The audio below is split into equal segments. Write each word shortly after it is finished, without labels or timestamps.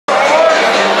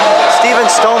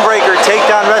Stonebreaker,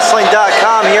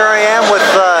 TakedownWrestling.com. Here I am with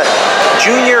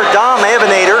Junior Dom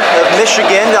Avinator of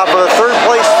Michigan off of a third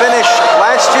place finish.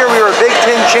 Last year we were a Big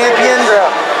Ten champion.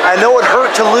 I know it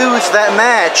hurt to lose that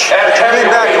match, but you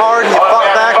came back hard and you fought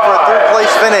back for a third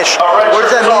place finish. What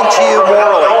does that mean to you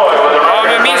morally?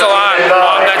 It means a lot.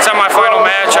 That semi-final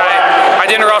match, I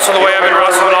didn't wrestle the way I've been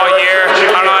wrestling all year.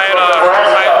 I don't know,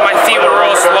 my feet were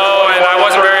real slow and I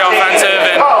wasn't very offensive,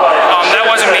 and that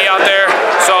wasn't me out there.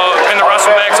 So in the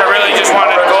WrestleMax, I really just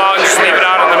wanted to go out and just leave it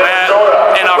out on the mat,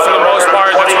 and for the most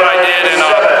part, that's what I did, and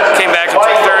came back and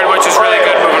took third, which is really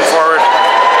good moving forward.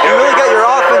 You really got your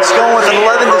offense going with an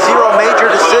 11-0 major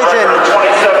decision.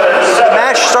 The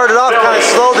match started off kind of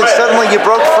slow, then suddenly you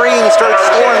broke free and you started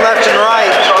scoring left and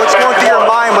right. What's going through your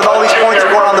mind when all these points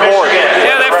are going on the board?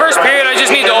 Yeah, that first period, I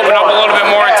just need to open up a little bit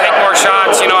more and take more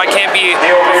shots. You know, I can't be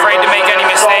afraid to make any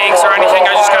mistakes or anything.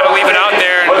 I just got to leave it out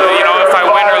there. And, you know, if I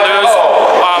win or lose,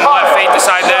 let fate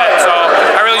decide that. So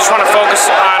I really just want to focus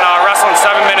on wrestling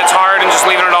 7 minutes hard and just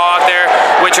leaving it all out there,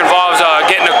 which involves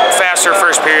getting a faster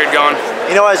first period going.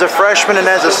 You know, as a freshman and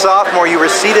as a sophomore, you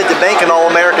were seeded to make an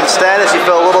All-American status. You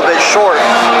fell a little bit short.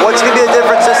 What's going to be the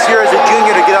difference this year as a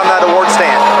junior to get on that award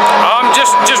stand?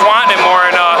 Just